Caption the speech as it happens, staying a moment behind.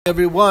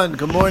Everyone,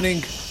 good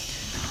morning.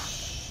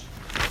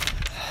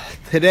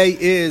 Today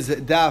is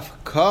Daf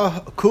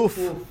Kuf.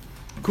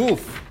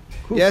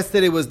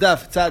 Yesterday was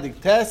Daf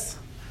Tzadik Tes,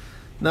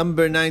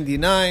 number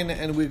 99,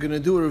 and we're going to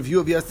do a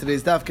review of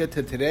yesterday's Daf, get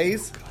to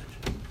today's.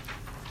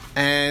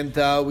 And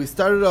we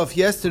started off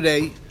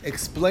yesterday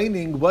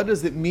explaining what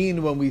does it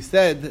mean when we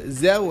said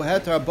Zehu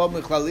Hetar Ba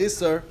Michlal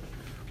Isur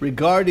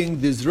regarding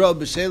the Zro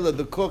B'Shela,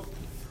 the cooked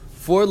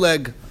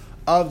foreleg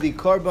of the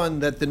korban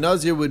that the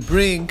Nazir would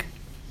bring.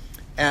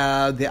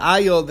 The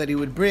ayol that he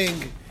would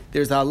bring,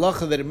 there's a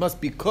halacha that it must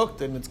be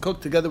cooked, and it's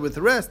cooked together with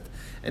the rest.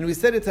 And we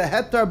said it's a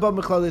hetar ba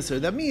michlal isur.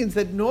 That means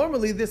that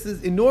normally this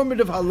is in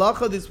normative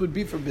halacha, this would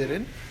be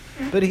forbidden.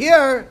 But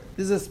here,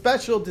 there's a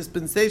special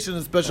dispensation,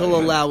 a special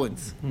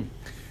allowance.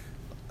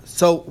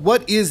 So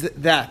what is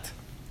that?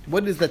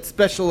 What is that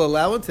special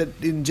allowance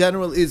that in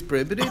general is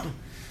prohibited?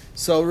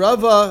 So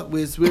Rava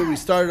was where we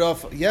started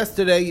off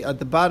yesterday at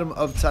the bottom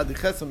of Tzadik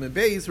Chesam and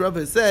Beis.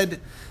 Rava said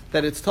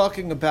that it's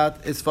talking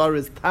about as far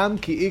as tam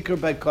ki ikar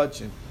by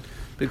kachim,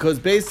 because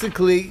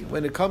basically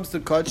when it comes to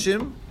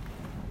kachim,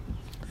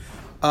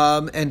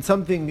 and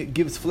something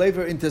gives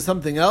flavor into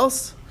something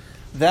else,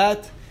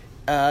 that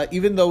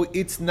even though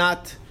it's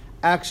not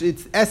actually,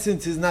 its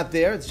essence is not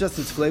there, it's just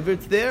its flavor.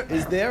 It's there.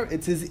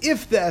 It's as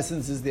if the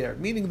essence is there,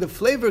 meaning the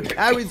flavor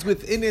carries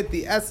within it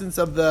the essence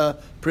of the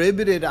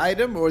prohibited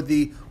item or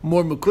the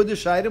more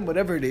mekudesh item,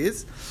 whatever it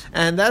is,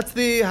 and that's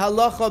the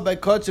halacha by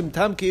kachim,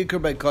 tam ki ikar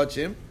by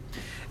kachim.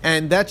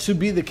 And that should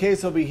be the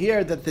case over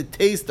here, that the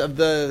taste of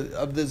the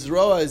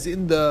zroa is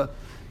in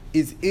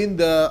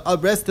the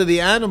rest of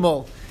the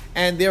animal,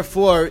 and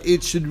therefore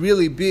it should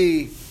really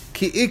be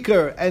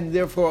ki'ikar, and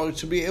therefore it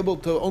should be able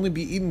to only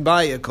be eaten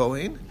by a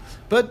kohen.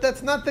 But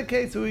that's not the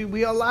case.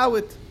 We allow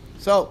it.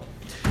 So,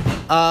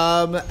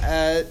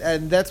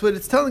 and that's what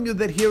it's telling you,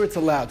 that here it's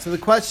allowed. So the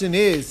question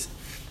is,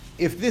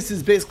 if this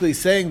is basically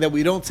saying that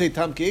we don't say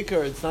tam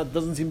ki'ikar,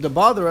 doesn't seem to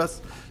bother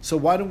us. So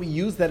why don't we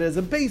use that as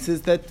a basis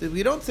that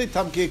we don't say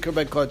tam ki'ikar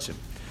by kachim?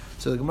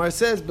 So the Gemara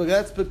says, but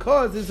that's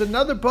because there's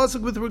another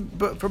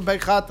pasuk from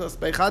Beichatas.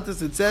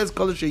 Beichatas it says,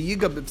 kol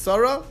sheyiga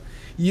b'psara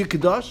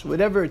yikdash.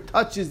 Whatever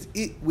touches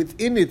it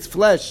within its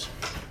flesh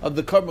of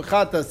the korban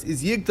chatas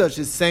is yikdash,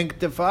 is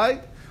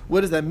sanctified.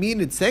 What does that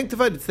mean? It's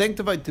sanctified. It's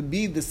sanctified to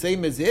be the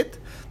same as it.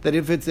 That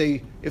if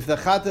the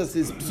chatas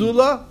is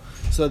psula,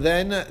 so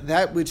then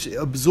that which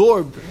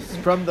absorbed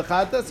from the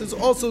chatas is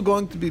also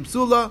going to be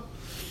psula.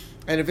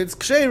 And if it's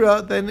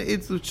kshera, then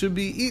it should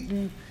be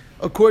eaten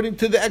according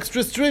to the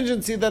extra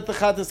stringency that the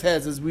chatas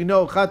has. As we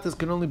know, chatas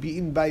can only be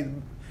eaten by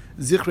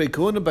zichrei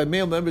kohuna, by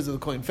male members of the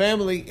Kohen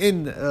family.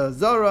 In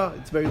Zara,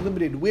 it's very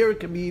limited where it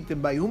can be eaten,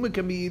 by whom it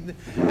can be eaten,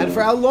 and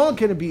for how long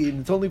can it be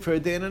eaten. It's only for a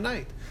day and a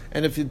night.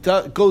 And if it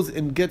goes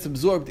and gets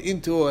absorbed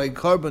into a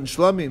korban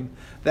shlamim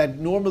that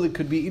normally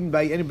could be eaten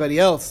by anybody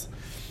else,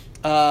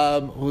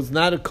 who's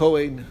not a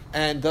Kohen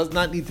and does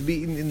not need to be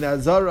eaten in the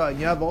Azara, and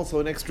you have also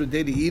an extra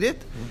day to eat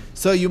it,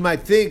 so you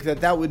might think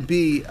that would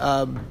be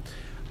so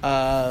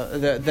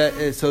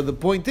the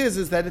point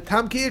is that a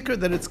tam ki'ikar,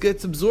 that it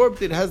gets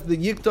absorbed, it has the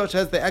yiktosh,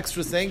 has the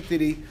extra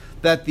sanctity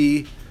that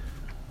the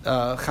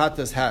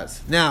chatas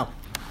has. Now,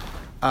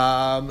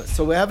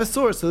 so we have a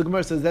source. So the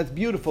Gemara says that's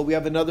beautiful. We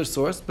have another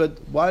source, but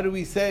why do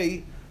we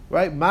say,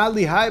 right,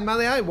 mali hai?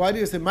 Why do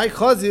you say my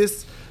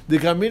chazis the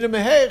kamina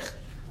mehech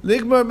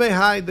ligmar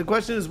mehai? The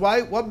question is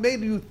why? What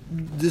made you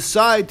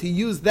decide to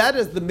use that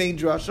as the main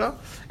drasha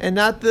and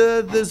not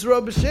the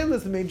Zro B'Shela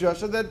as the main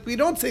drasha, that we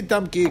don't say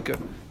tam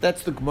ki'ikar?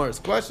 That's the Gemara's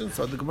question.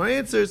 So the Gemara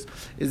answers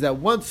is that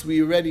once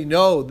we already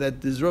know that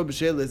the Zro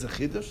B'Shela is a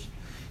chidush,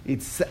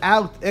 it's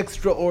out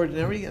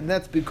extraordinary, and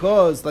that's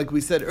because, like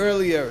we said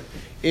earlier,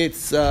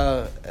 it's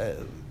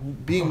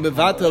being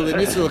mevatel in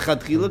Isra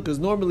l'chatchila, because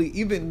normally,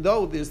 even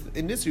though there's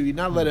in Isra, you're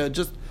not allowed to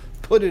just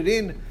put it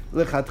in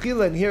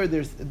l'chatchila, and here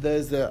there's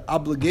the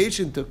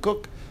obligation to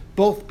cook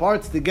both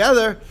parts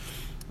together.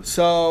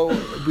 So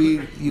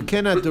you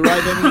cannot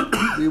derive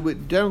any. We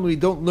generally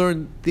don't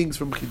learn things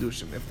from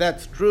chidushim. If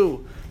that's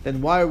true,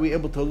 then why are we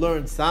able to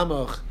learn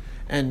samach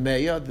and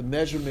meya, the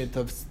measurement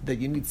of that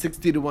you need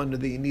 60 to 1 or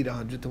that you need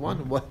 100 to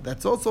 1? What,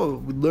 that's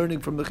also learning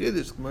from the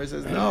Chiddush. Gemara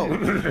says no.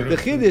 The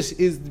Chiddush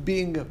is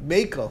being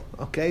mekel,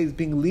 okay, is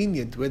being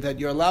lenient, with that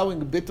you're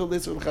allowing bittul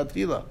isur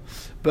l'chatchila.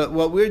 But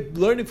what we're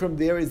learning from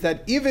there is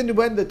that even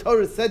when the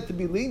Torah is said to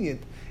be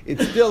lenient, it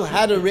still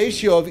had a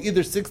ratio of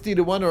either 60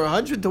 to 1 or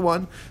 100 to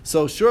 1.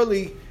 So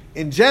surely,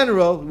 in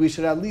general, we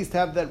should at least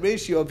have that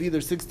ratio of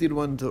either 60 to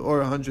 1 or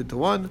 100 to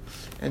 1,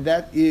 and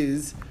that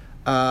is.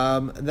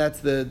 That's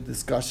the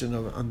discussion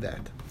on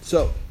that.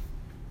 So,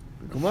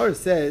 the Gemara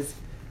says,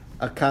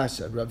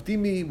 Akasha. Rav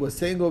Dimi was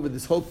saying over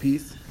this whole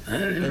piece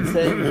and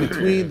saying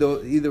between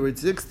either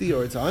it's 60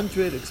 or it's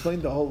 100.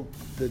 Explained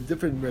the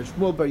different.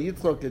 Shmuel Bar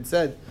Yitzchok had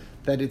said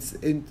that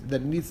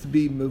it needs to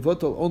be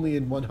mevotel only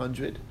in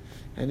 100,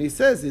 and he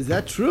says, is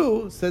that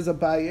true? Says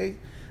Abaye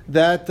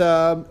that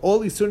all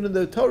Yisurin in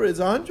the Torah is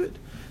 100.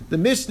 The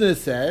Mishnah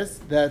says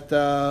that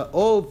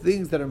all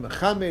things that are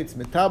mechametz,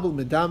 metabel,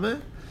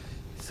 medame.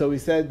 So we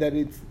said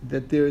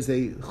that there is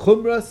a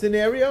chumrah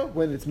scenario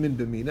when it's min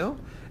b'mino,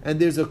 and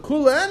there's a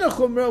kula and a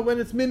chumrah when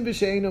it's min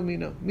v'she'eino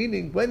mino,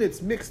 meaning when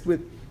it's mixed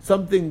with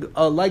something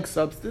like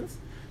substance,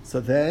 so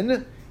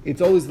then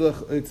it's always the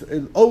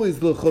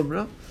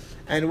chumrah,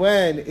 and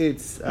when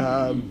it's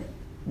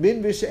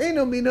min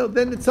v'she'eino mino,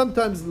 then it's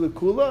sometimes the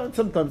kula and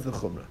sometimes the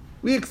chumrah.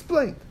 We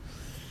explained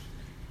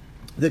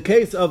the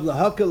case of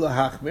lahakal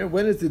lahachmir.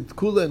 When is it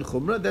kula and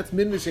chumrah? That's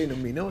min v'she'eino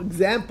mino.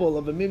 Example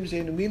of a min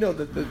v'she'eino mino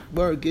that the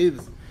Gemara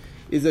gives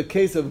is a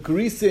case of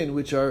grisin,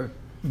 which are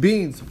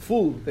beans,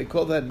 ful. They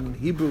call that in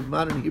Hebrew,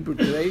 modern Hebrew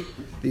today,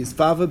 these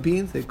fava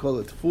beans. They call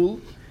it ful.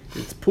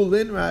 It's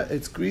pulin, right?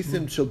 It's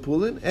grisin shel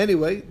pulin.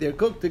 Anyway, they're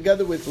cooked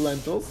together with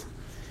lentils,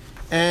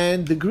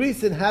 and the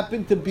grisin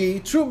happened to be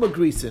truma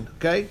grisin.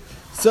 Okay,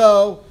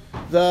 so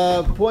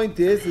the point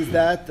is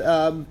that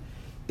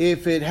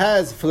if it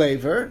has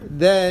flavor,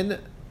 then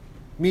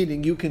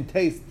meaning you can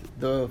taste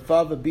the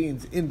fava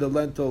beans in the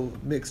lentil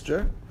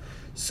mixture.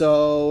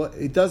 So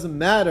it doesn't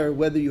matter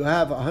whether you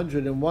have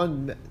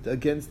 101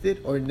 against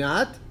it or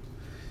not,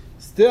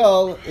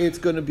 still it's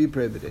going to be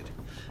prohibited.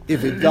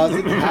 If it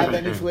doesn't have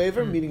any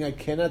flavor, meaning I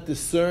cannot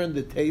discern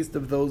the taste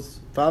of those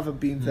fava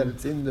beans that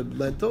it's in the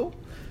lentil,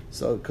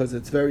 so because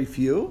it's very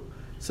few,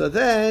 so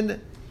then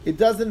it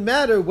doesn't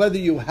matter whether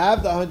you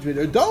have the 100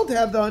 or don't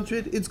have the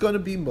 100, it's going to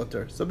be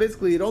mutter. So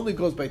basically it only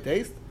goes by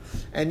taste,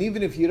 and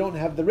even if you don't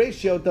have the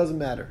ratio, it doesn't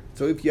matter.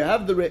 So if you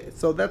have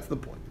so that's the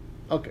point.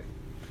 Okay.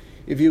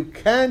 If you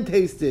can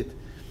taste it,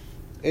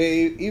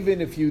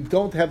 even if you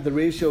don't have the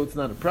ratio, it's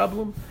not a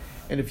problem.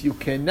 And if you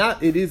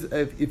cannot,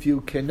 if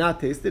you cannot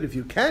taste it, if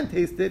you can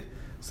taste it,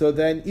 so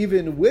then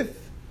even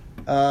with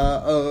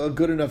a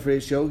good enough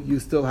ratio, you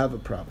still have a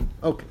problem.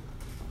 Okay,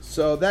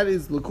 so that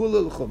is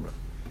l'kula l'chumra.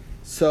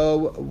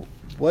 So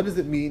what does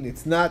it mean?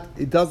 It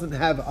doesn't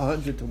have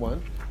 100 to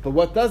 1, but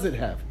what does it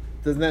have?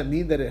 Doesn't that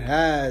mean that it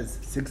has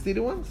 60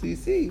 to 1? So you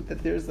see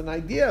that there's an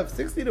idea of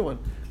 60 to 1,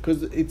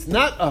 because it's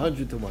not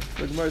 100 to 1.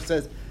 The Gemara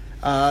says,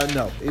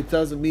 no, it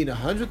doesn't mean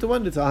 100 to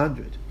 1, it's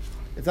 100.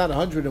 It's not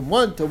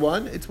 101 to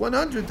 1, it's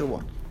 100 to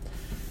 1.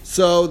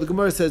 So the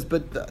Gemara says,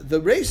 but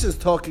the Reish is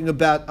talking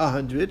about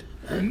 100.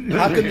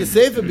 How can the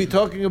Sefer be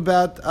talking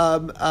about,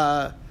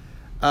 the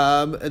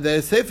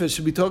Sefer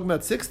should be talking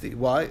about 60?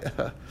 Why?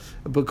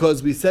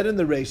 Because we said in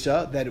the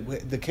Reisha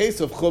that the case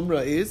of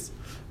Chumrah is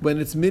when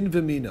it's min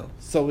v'mino.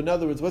 So in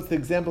other words, what's the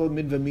example of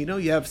min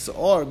v'mino? You have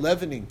sa'or,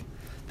 leavening.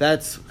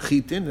 That's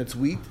chitin, that's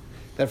wheat.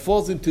 That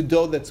falls into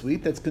dough that's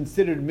wheat. That's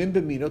considered min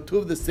v'mino, two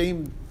of the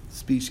same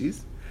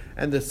species.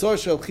 And the sa'or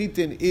shel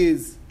chitin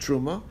is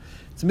truma.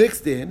 It's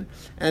mixed in.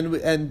 And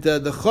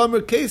the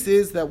chomer case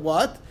is that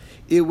what?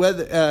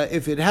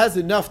 If it has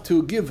enough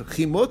to give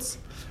chimutz,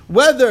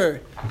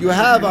 whether you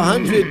have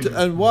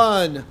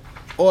 101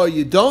 or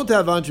you don't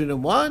have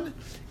 101,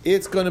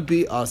 it's going to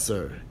be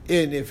aser.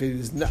 And if it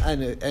is not,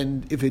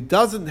 and if it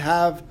doesn't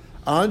have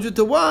 100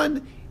 to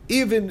 1,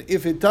 even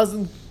if it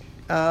doesn't,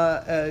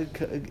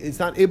 it's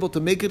not able to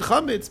make it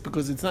chametz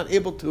because it's not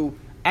able to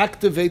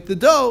activate the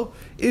dough,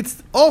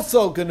 it's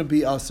also going to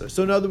be aser.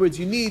 So in other words,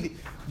 you need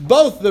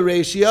both the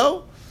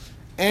ratio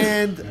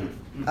and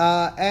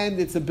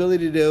its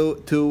ability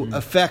to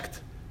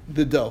affect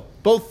the dough.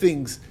 Both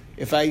things.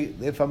 If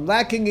I'm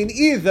lacking in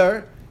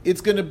either,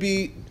 it's going to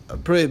be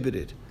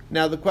prohibited.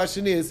 Now the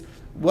question is,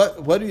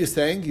 what are you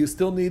saying? You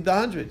still need the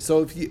 100.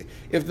 So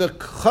if the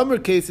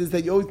chomer case is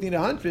that you always need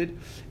 100,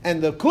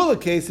 and the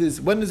kula case is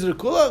when is it a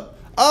kula?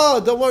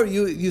 Oh, don't worry,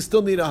 you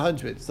still need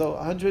 100. So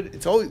 100,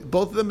 it's always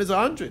both of them is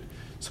 100.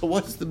 So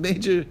what's the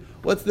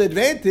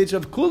advantage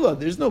of kula?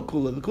 There's no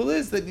kula. The kula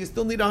is that you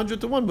still need 100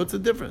 to 1. What's the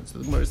difference? The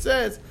Gemara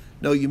says,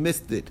 no, you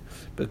missed it.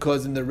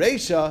 Because in the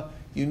Reisha,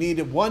 you need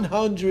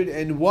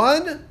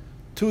 101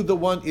 to the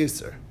 1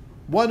 Isser.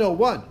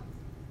 101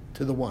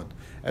 to the 1.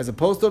 As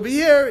opposed to over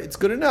here, it's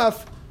good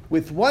enough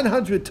with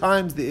 100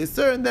 times the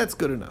Isser, and that's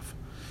good enough.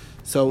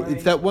 So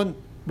it's that one.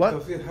 What?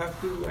 Does it have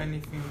to do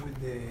anything with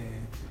the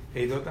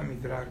Eidot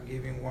HaMizrach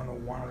giving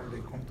 101 when they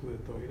come to the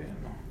Torah?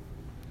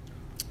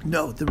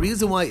 No, the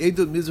reason why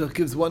Eidot Mizrach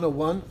gives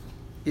 101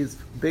 is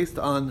based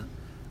on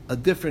a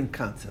different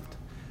concept.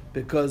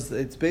 Because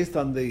it's based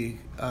on the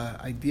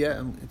idea,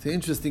 and it's an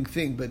interesting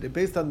thing, but it's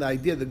based on the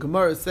idea, the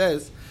Gemara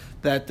says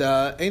that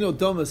Eino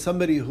Doma is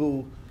somebody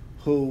who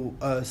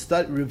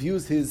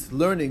reviews his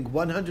learning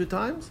 100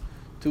 times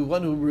to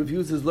one who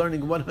reviews his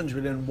learning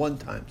 101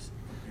 times.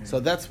 Okay. So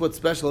that's what's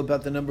special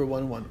about the number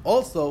 101.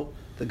 Also,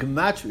 the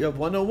gematria of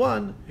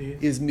 101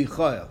 is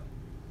Michael.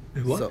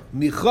 What? So,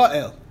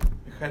 Michael.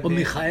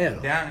 Michael,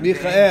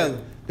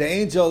 the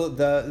angel,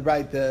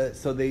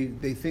 so they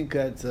think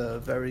it's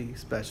very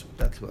special.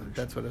 That's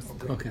what it's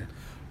okay.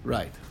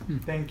 Right.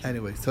 Thank you.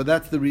 Anyway, so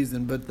that's the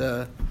reason.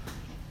 But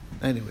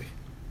anyway,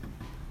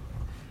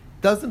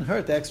 doesn't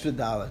hurt the extra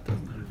dollar.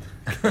 Doesn't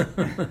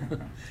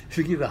hurt. If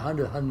you give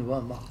 100,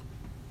 101,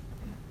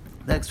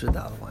 the extra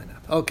dollar, why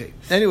not? Okay.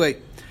 Anyway,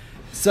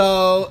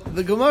 so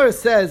the Gemara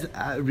says,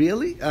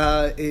 really,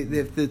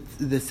 if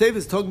the Sefer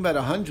is talking about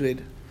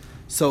 100.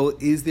 So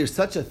is there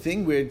such a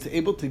thing where it's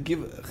able to give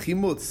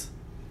chimutz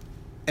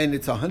and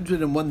it's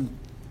 101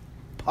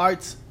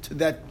 parts to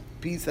that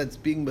piece that's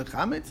being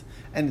mechametz,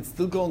 and it's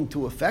still going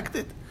to affect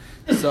it.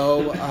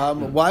 So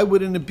why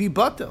wouldn't it be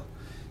batel?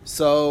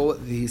 So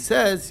he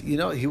says,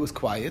 he was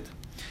quiet.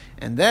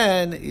 And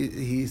then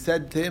he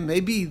said to him,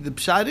 maybe the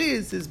pshat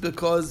is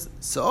because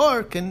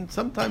seor can,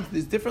 sometimes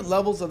there's different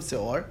levels of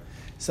seor.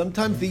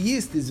 Sometimes the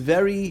yeast is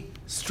very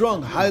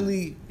strong,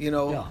 highly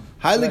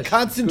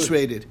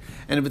concentrated.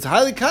 And if it's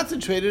highly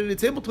concentrated,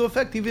 it's able to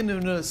affect even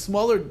in a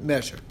smaller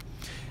measure.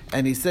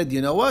 And he said,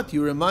 you know what?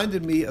 You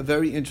reminded me a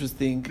very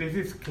interesting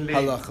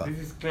halacha.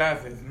 This is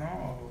classes, no,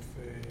 of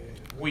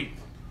wheat.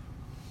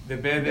 The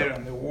better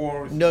and the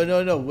worse.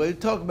 No. We're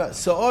talking about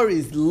seor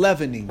is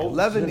leavening.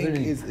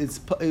 Leavening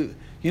is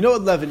you know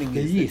what leavening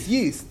is? It's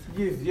yeast.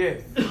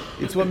 Yes.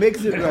 It's what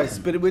makes it rice.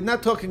 But we're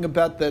not talking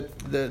about the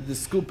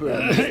scooper.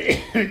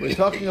 We're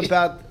talking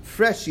about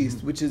fresh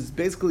yeast, which is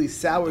basically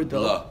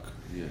sourdough.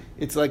 Yeah.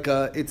 It's like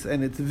it's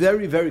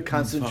very, very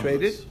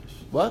concentrated. It's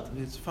What?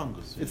 It's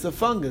fungus. It's a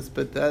fungus,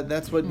 but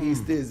that's what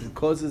yeast is. It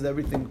causes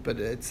everything, but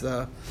it's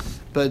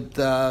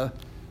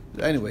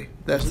anyway,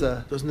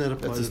 Doesn't that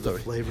apply that's to a story.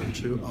 the flavor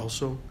too?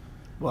 Also,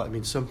 What? I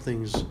mean, some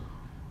things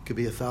could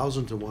be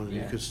 1,000 to 1, and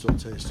you could still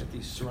taste it.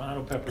 These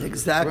serrano peppers.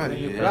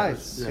 Exactly. Right, Right.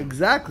 yeah.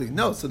 Exactly.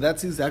 No. So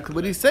that's exactly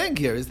what he's saying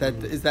here. Is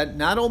that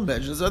not all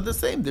measures are the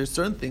same? There's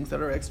certain things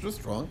that are extra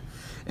strong,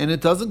 and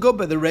it doesn't go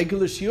by the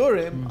regular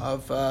shiurim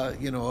of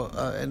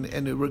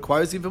and it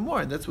requires even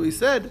more. And that's what he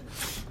said,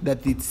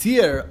 that the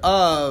tzir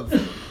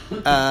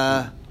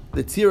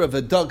of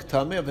a dog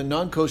tummy, of a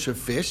non-kosher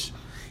fish,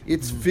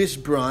 its fish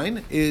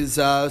brine is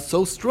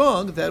so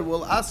strong that it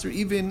will aser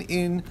even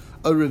in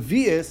a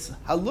revius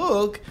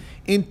halug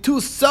in 2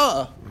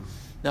 sa.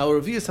 Now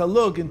a revius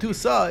halug in 2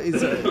 sa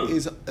is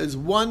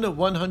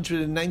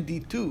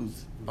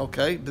 192s.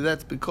 Okay, but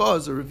that's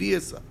because a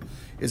revius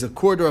is a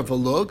quarter of a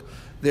lug.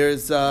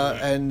 There's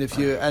and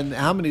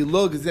how many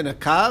lug is in a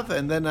kav,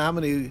 and then how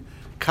many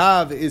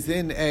kav is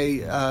in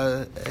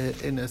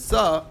a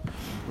sa,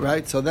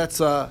 right? So that's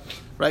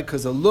right,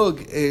 because a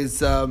lug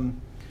is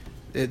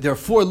there are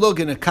 4 lug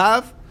in a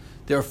kav,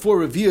 there are 4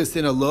 revius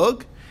in a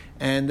lug,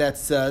 and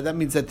that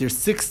means that there's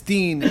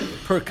 16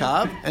 per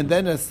kav, and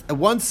then a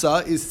 1 sa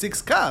is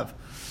 6 kav.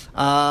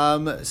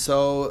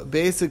 So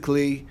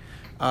basically,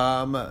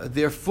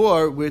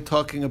 therefore, we're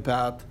talking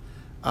about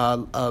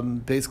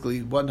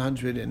basically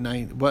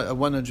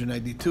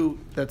 192.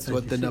 That's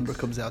what the 96. number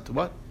comes out to.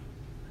 What?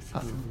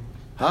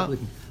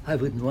 I've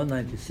written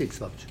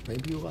 196 actually.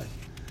 Maybe you're right.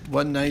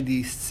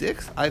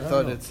 196? I don't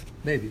thought know. it's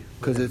Maybe.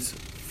 because it's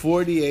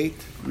 48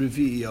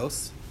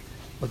 revios.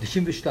 But the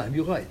Shimvishtaim,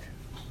 you're right.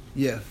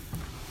 Yeah.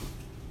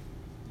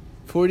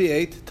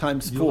 48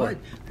 times 4. You're right.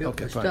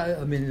 Okay, Stein- fine.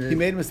 I mean, He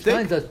made a mistake?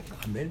 I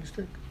made a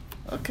mistake.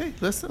 Okay,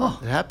 listen. Oh,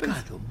 it happens.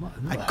 God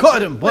almighty. I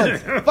caught him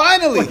once.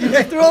 Finally!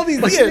 After all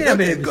these What do years. you mean I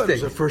made a Okay, good.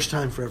 mistake? It's the first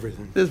time for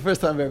everything. This is the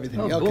first time of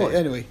everything. Oh, Okay, boy.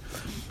 anyway.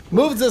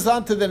 Moves us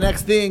on to the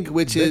next thing,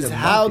 which is Better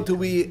how market. do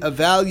we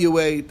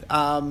evaluate,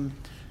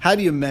 how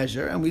do you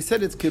measure? And we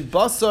said it's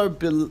kibasar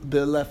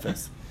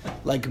bilefes,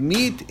 like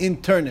meat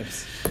in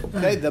turnips.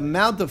 Okay, the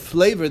amount of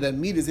flavor that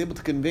meat is able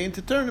to convey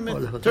into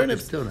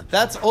turnips. Turnip.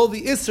 That's all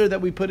the isser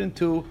that we put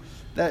into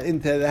the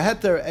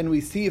heter, and we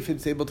see if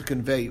it's able to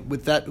convey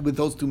with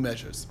those 2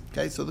 measures.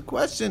 Okay, so the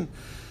question.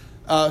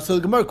 So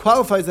the Gemara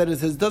qualifies that it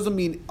says doesn't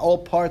mean all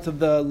parts of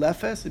the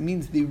lefes. It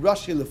means the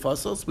rashi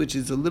lefasos, which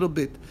is a little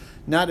bit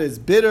not as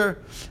bitter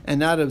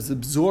and not as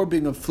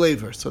absorbing of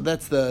flavor. So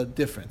that's the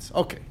difference.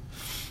 Okay.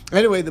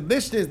 Anyway, the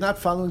Mishnah is not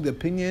following the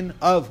opinion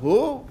of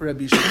who?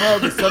 Rabbi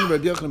Shmuel, the son of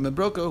Rabbi Yochanan ben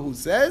Broka, who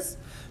says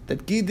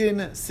that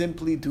gidin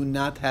simply do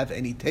not have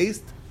any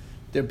taste.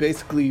 They're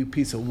basically a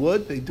piece of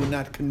wood. They do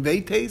not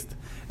convey taste.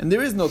 And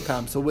there is no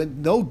tam. So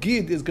when no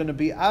gid is going to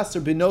be aser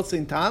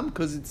b'nosein tam,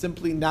 because it's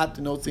simply not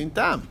nosein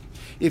tam.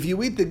 If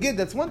you eat the gid,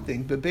 that's one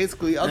thing, but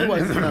basically,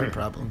 otherwise, it's not a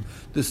problem.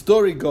 The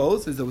story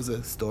goes, as there was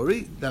a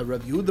story, that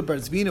Rabbi Yehuda Bar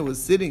Zvina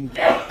was sitting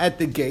at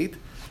the gate,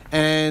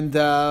 and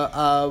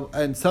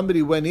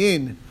somebody went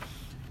in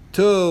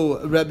to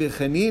Rabbi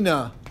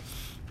Chanina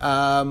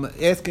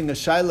asking a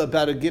shaila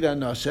about a gid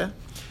anasha,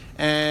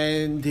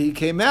 and he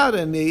came out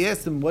and they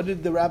asked him, what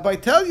did the rabbi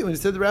tell you? And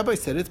he said, the rabbi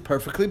said it's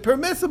perfectly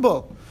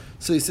permissible.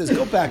 So he says,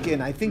 go back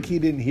in. I think he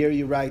didn't hear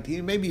you right.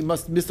 Maybe he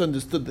must have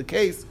misunderstood the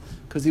case,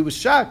 because he was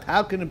shocked.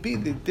 How can it be?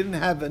 They didn't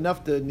have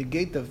enough to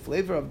negate the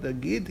flavor of the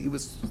gid. He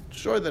was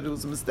sure that it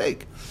was a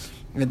mistake.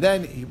 And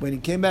then when he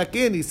came back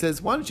in, he says,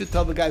 why don't you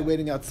tell the guy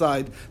waiting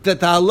outside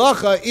that the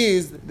halacha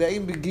is the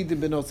ein begidin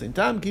benosein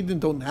tam. Gidin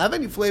don't have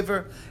any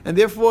flavor, and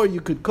therefore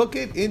you could cook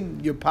it in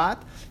your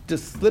pot,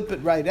 just slip it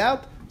right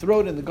out,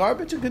 throw it in the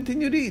garbage, and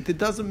continue to eat. It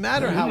doesn't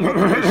matter how much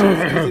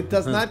because it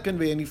does not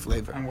convey any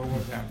flavor. And what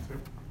was the answer?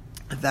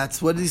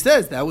 That's what he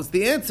says. That was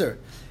the answer.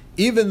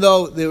 Even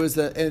though there was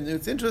and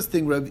it's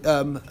interesting,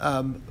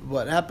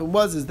 what happened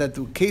is that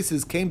the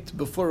cases came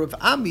before Rav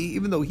Ami,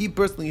 even though he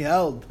personally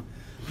held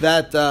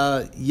that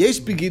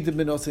yesh begidim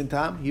benosein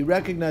tam, he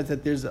recognized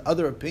that there's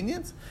other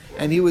opinions,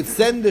 and he would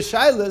send the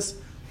shilas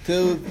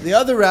to the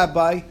other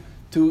rabbi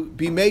to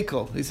be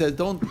makel. He says,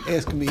 don't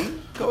ask me,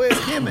 go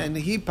ask him. And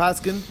he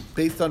paskin,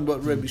 based on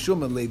what Rabbi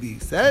Shimon Levi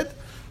said,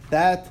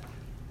 that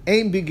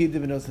Ein Bigidin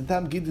V'Nosin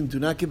Tam, Gidin do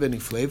not give any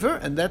flavor,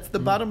 and that's the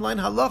bottom line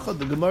halacha.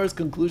 The Gemara's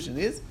conclusion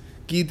is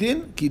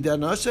Gidin,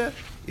 Gidanasha,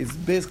 is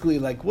basically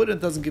like wood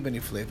and doesn't give any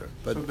flavor.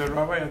 But So the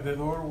rabbi at the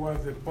door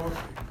was the post.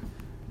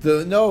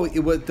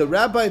 it was the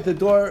rabbi at the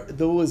door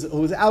who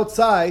was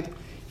outside.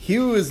 He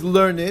was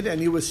learned,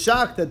 and he was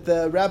shocked that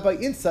the rabbi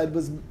inside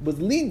was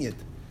lenient.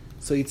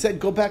 So he said,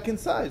 "Go back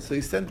inside." So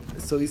he said,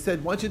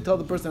 "Why don't you tell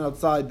the person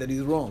outside that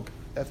he's wrong?"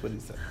 That's what he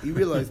said. He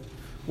realized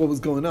what was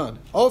going on.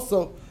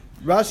 Also,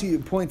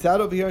 Rashi points out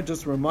over here,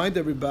 just to remind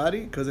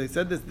everybody, because I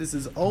said this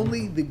is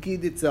only the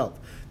gid itself.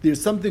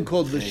 There's something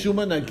called the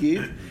Shuma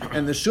Nagid,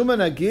 and the Shuma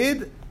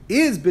Nagid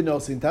is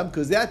benosin tam,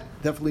 because that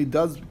definitely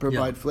does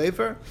provide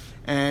flavor.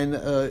 And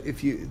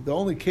the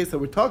only case that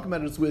we're talking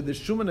about is where the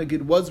Shuma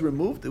Nagid was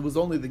removed. It was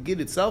only the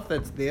gid itself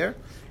that's there,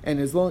 and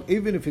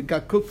even if it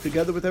got cooked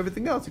together with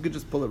everything else, you could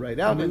just pull it right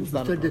out. We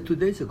studied that 3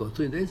 days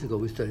ago.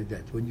 We studied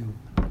that. When you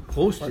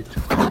roast it,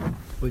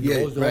 when you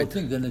roast the whole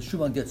thing, then the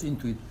shuman gets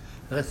into it.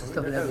 The rest of the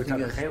stuff and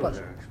everything else.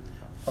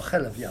 Or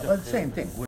chelav, yeah, well, the same thing.